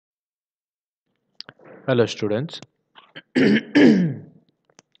Hello, students.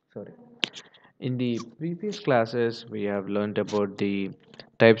 Sorry. In the previous classes, we have learned about the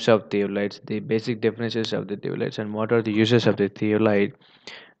types of theolites, the basic definitions of the theolites, and what are the uses of the theolite.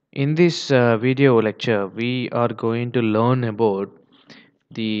 In this video lecture, we are going to learn about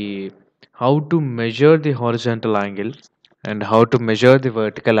the how to measure the horizontal angle and how to measure the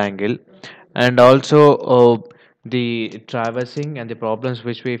vertical angle, and also the traversing and the problems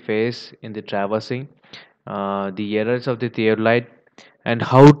which we face in the traversing, the errors of the theodolite, and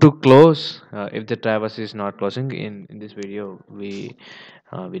how to close if the traverse is not closing. In this video we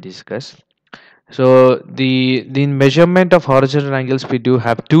discuss. So the measurement of horizontal angles, we do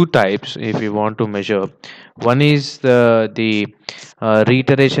have two types if we want to measure. One is the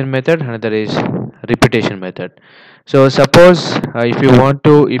reiteration method, another is repetition method. So suppose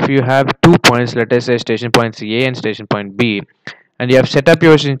if you have 2 points, let us say station points A and station point B, and you have set up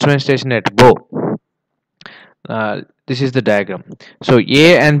your instrument station at both. This is the diagram. So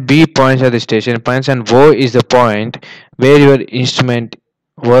A and B points are the station points, and O is the point where your instrument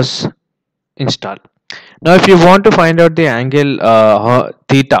was installed. Now, if you want to find out the angle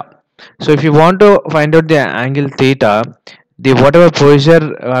theta, so if you want to find out the angle theta, the whatever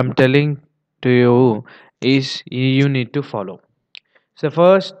procedure I'm telling to you is you need to follow. So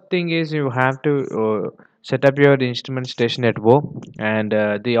first thing is you have to set up your instrument station at O, and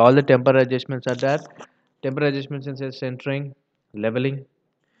the all the temper adjustments are there. Temper adjustments in centering, leveling,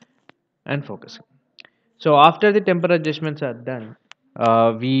 and focusing. So after the temper adjustments are done,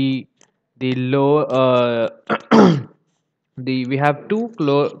 we the low the we have two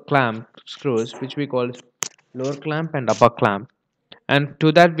clamp screws which we call lower clamp and upper clamp, and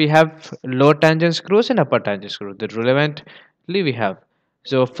to that we have lower tangent screws and upper tangent screw. The relevantly we have.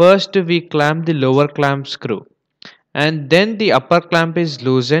 So first we clamp the lower clamp screw, and then the upper clamp is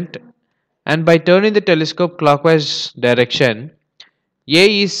loosened, and by turning the telescope clockwise direction,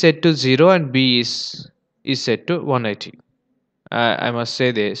 A is set to 0 and B is set to 180. I must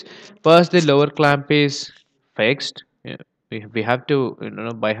say this. First, the lower clamp is fixed. Yeah, we have to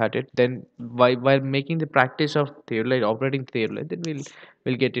by heart it. Then while making the practice of theodolite, operating theodolite, then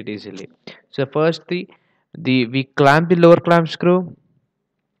we'll get it easily. So first the we clamp the lower clamp screw,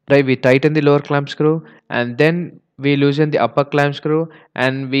 right? We tighten the lower clamp screw, and then we loosen the upper clamp screw,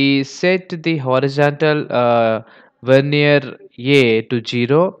 and we set the horizontal vernier A to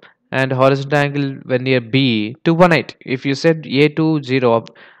 0 and horizontal angle vernier B to 180. If you set A to 0,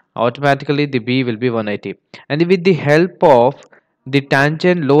 automatically the B will be 180. And with the help of the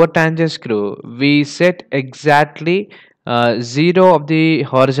tangent lower tangent screw, we set exactly 0 of the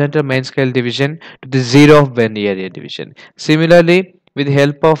horizontal main scale division to the 0 of vernier A division. Similarly, with the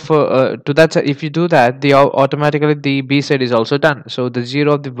help of to that if you do that, the automatically the B side is also done. So the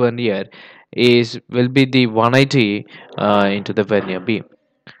 0 of the vernier is will be the 180 into the vernier B,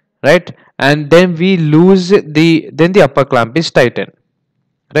 right? And then we lose the upper clamp is tightened,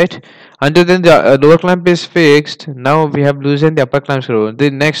 right? Until then the lower clamp is fixed. Now we have loosened the upper clamp screw. The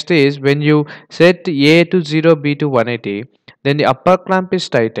next is when you set A to 0, B to 180, then the upper clamp is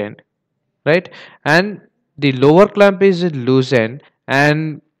tightened, right? And the lower clamp is loosened,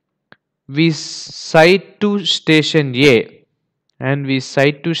 and we sight to station A, and we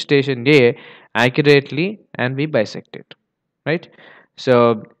sight to station A accurately, and we bisect it, right?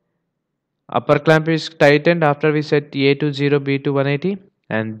 So upper clamp is tightened after we set A to 0, B to 180,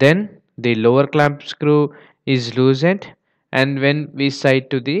 and then the lower clamp screw is loosened, and when we sight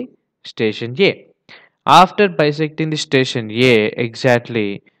to the station A. After bisecting the station A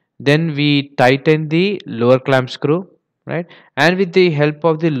exactly, then we tighten the lower clamp screw, right? And with the help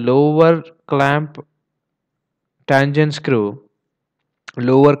of the tangent screw,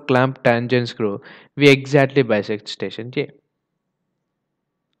 lower clamp tangent screw, we exactly bisect station J,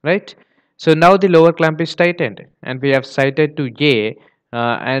 right? So now the lower clamp is tightened, and we have sighted to A,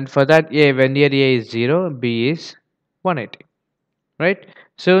 and for that A, when near A is 0, B is 180, right?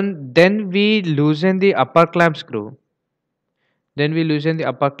 So then we loosen the upper clamp screw, and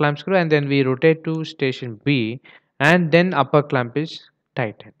then we rotate to station B, and then upper clamp is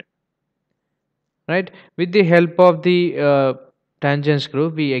tightened, right? With the help of the tangent screw,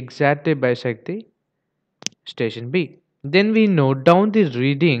 we exactly bisect the station B. Then we note down the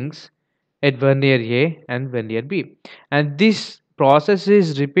readings at vernier A and vernier B, and this process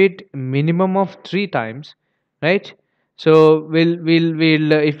is repeat minimum of 3 times, right? So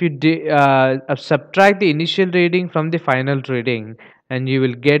we'll if you subtract the initial reading from the final reading, and you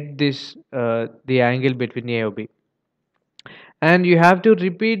will get this the angle between A or B, and you have to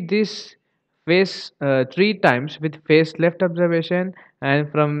repeat this phase 3 times with phase left observation,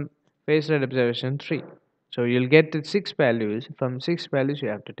 and from phase rate observation 3. So you'll get the 6 values. From 6 values, you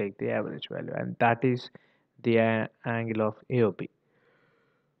have to take the average value, and that is the angle of AOP,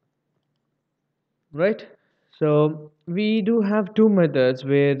 right? So we do have two methods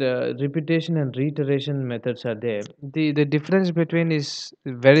where repetition and reiteration methods are there. The difference between is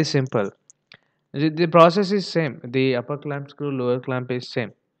very simple. The process is same. The upper clamp screw, lower clamp is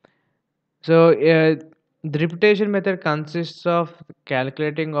same. So the repetition method consists of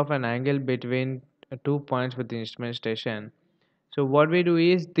calculating of an angle between 2 points with the instrument station. So what we do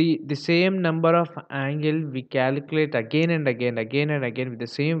is the same number of angle we calculate again and again with the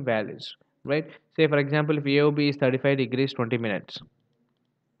same values, right? Say for example, if AOB is 35 degrees 20 minutes.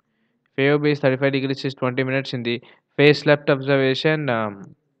 If AOB is 35 degrees is 20 minutes in the face left observation,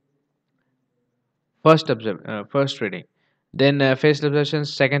 first reading, then face observation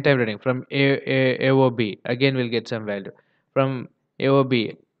second time reading from AOB, again we'll get some value. From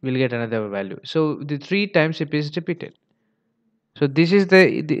AOB we'll get another value. So the 3 times it is repeated. So this is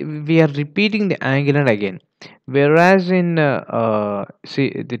the we are repeating the angle and again. Whereas in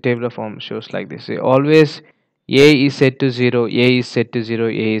see the table of form shows like this. Always A is set to 0, A is set to 0,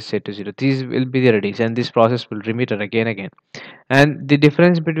 A is set to 0. These will be the readings, and this process will repeat it again. And the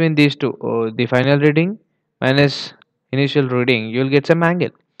difference between these two, the final reading minus initial reading, you will get some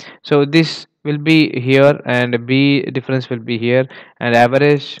angle. So this will be here, and B difference will be here, and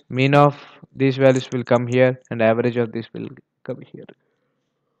average mean of these values will come here, and average of this will come here.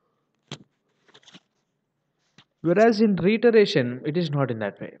 Whereas in reiteration, it is not in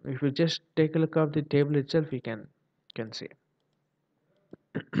that way. If you just take a look at the table itself, you can see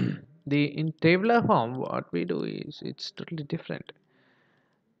the in tabular form. What we do is it's totally different.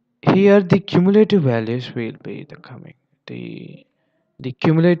 Here, the cumulative values will be the coming. The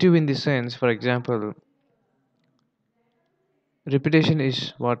cumulative in the sense, for example, repetition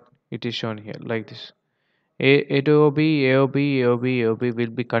is what it is shown here, like this. A to OB, AOB, AOB, AOB will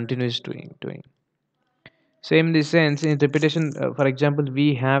be continuous doing. Same in the sense in repetition. For example,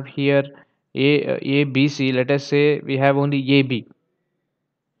 we have here A B C. Let us say we have only A B.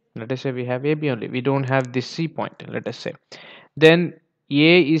 Let us say we have A B only. We don't have this C point. Let us say. Then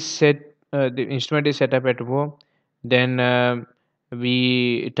A is set. The instrument is set up at O. Then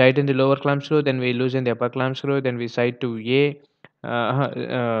we tighten the lower clamp screw. Then we loosen the upper clamp screw. Then we side to A.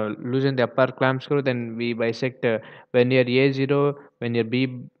 Loosen the upper clamp screw. Then we bisect when near A0, when near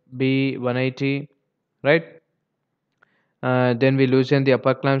B 180, right? Then we loosen the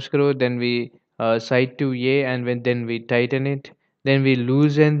upper clamp screw, then we side to A, and then we tighten it, then we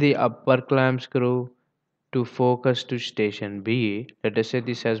loosen the upper clamp screw to focus to station B. Let us say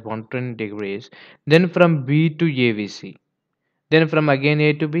this has 120 degrees. Then from B to A we see. Then from again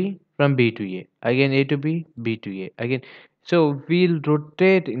A to B, from B to A, again A to B, B to A, again. So we'll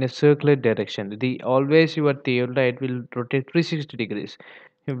rotate in a circular direction. The always your theodolite will rotate 360 degrees,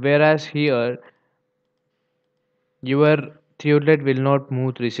 whereas here your theodolite will not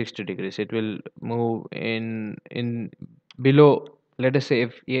move 360 degrees. It will move in below. Let us say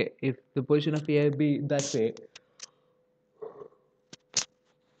if the position of A be that way,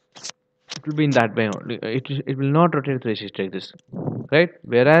 it will be in that way only. It will not rotate 360 degrees, right?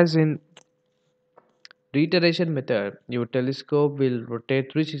 Whereas in reiteration method, your telescope will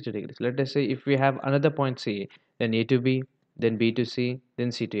rotate 360 degrees. Let us say if we have another point C, then A to B, then B to C,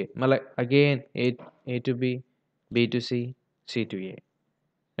 then C to A. Again A to B, B to C, C to A.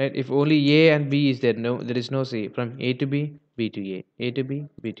 Right? If only A and B is there, no, there is no C. From A to B, B to A to B,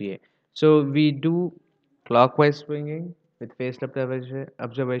 B to A. So we do clockwise swinging with phase left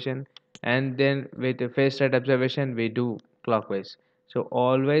observation, and then with the phase right observation we do clockwise. So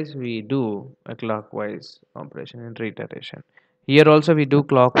always we do a clockwise operation in reiteration. Here also we do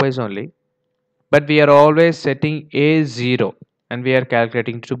clockwise only, but we are always setting A0 and we are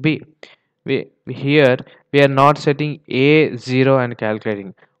calculating to B. Here we are not setting A0 and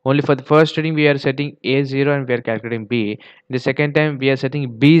calculating. Only for the first reading we are setting A0 and we are calculating B. The second time we are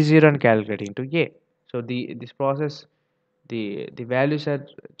setting B0 and calculating to A. So this process, the values are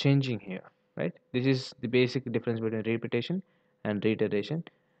changing here, right? This is the basic difference between repetition and reiteration.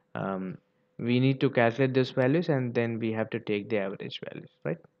 Um, we need to calculate those values and then we have to take the average values,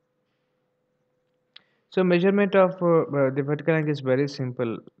 right? So measurement of the vertical angle is very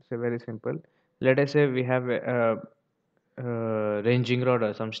simple. So very simple. Let us say we have a ranging rod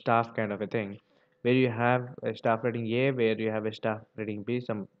or some staff kind of a thing, where you have a staff reading A, where you have a staff reading B,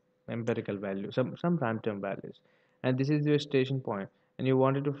 some empirical value, some random values, and this is your station point, and you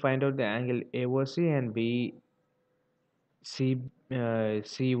wanted to find out the angle AOC and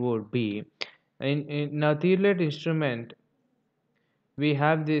CO B. In now theodolite instrument we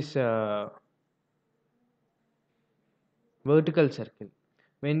have this vertical circle.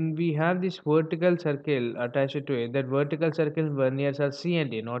 When we have this vertical circle attached to it, that vertical circle verniers are C and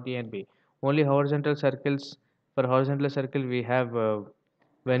D, not A and B. Only horizontal circles, for horizontal circle we have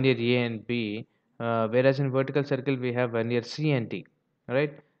vernier A and B, whereas in vertical circle we have vernier C and D,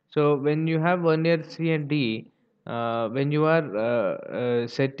 right? So when you have vernier C and D, when you are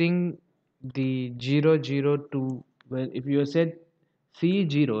setting the 0 0 to, well, if you set C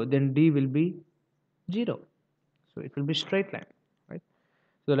 0, then D will be 0, so it will be straight line, right?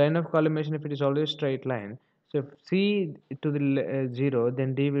 So line of collimation, if it is always straight line, so if C to the 0,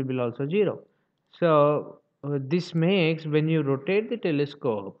 then D will be also 0. So this makes, when you rotate the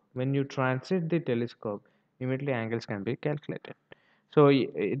telescope, when you transit the telescope, immediately angles can be calculated. So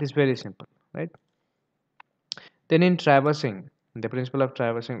it is very simple, right? Then in traversing, the principle of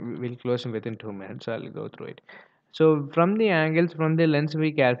traversing, we'll close in within 2 minutes. So I'll go through it. So from the angles from the lens,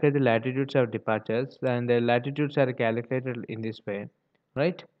 we calculate the latitudes of departures, and the latitudes are calculated in this way,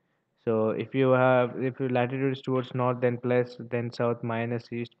 right? So if your latitude is towards north, then plus, then south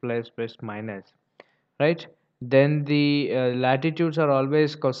minus, east plus, west minus, right? Then the latitudes are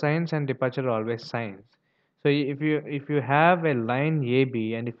always cosines and departure are always sines. So if you have a line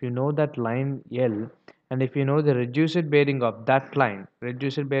AB, and if you know that line L, and if you know the reduced bearing of that line,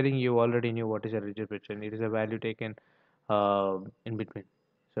 reduced bearing, you already knew what is a reduced bearing. It is a value taken in between.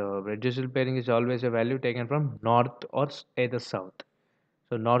 So reduced bearing is always a value taken from north or either south.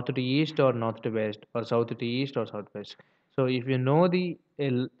 So north to east or north to west, or south to east or southwest. So if you know the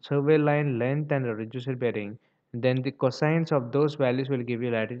survey line length and the reducer bearing, then the cosines of those values will give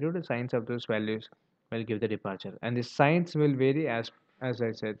you latitude, the sines of those values will give the departure, and the sines will vary as I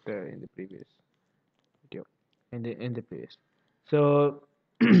said in the previous video, in the previous. So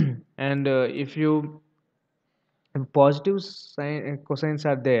and if you, if positive cosines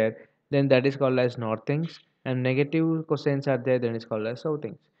are there, then that is called as northings, and negative cosines are there, then it's called as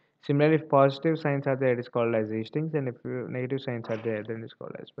southings. Similarly, if positive signs are there, it is called as eastings, and if negative signs are there, then it's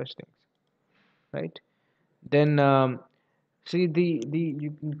called as westings, right? Then see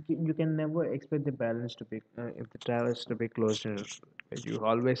you can never expect the balance to be if the travels to be closer, you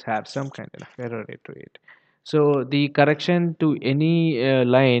always have some kind of error to it. So the correction to any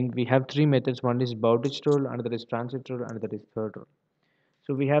line, we have three methods. One is Bowditch rule, another is transit rule, another is third rule.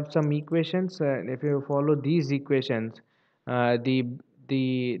 So we have some equations, and if you follow these equations,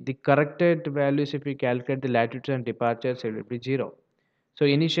 the corrected values, if you calculate the latitudes and departures, it will be 0. So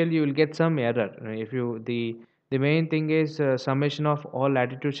initially you will get some error. If you the main thing is summation of all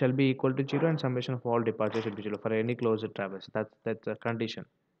latitudes shall be equal to 0, and summation of all departures should be 0 for any closed traverse. That's a condition.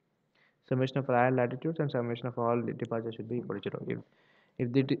 Summation of all latitudes and summation of all departures should be equal to 0.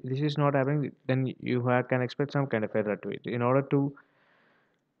 If this is not happening, then you can expect some kind of error to it. In order to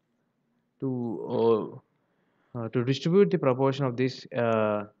distribute the proportion of this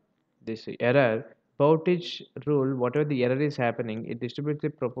error, Bowditch rule, whatever the error is happening, it distributes the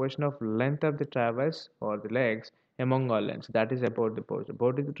proportion of length of the traverse or the legs among all lengths. That is about the portion.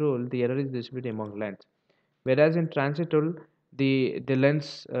 Bowditch rule, the error is distributed among lengths. Whereas in transit rule, the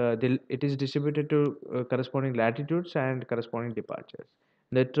lengths it is distributed to corresponding latitudes and corresponding departures.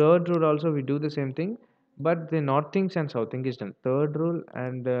 The third rule also we do the same thing, but the northings and southing is done. Third rule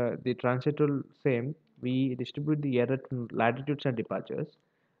and the transit rule same. We distribute the error to latitudes and departures.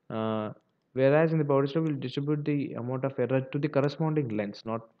 Uh, Whereas in the Bowditch rule, we distribute the amount of error to the corresponding lengths,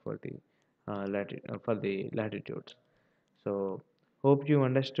 not for the for the latitudes. So hope you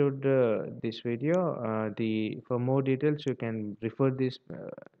understood this video. The For more details, you can refer this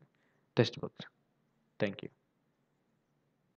textbooks. Thank you.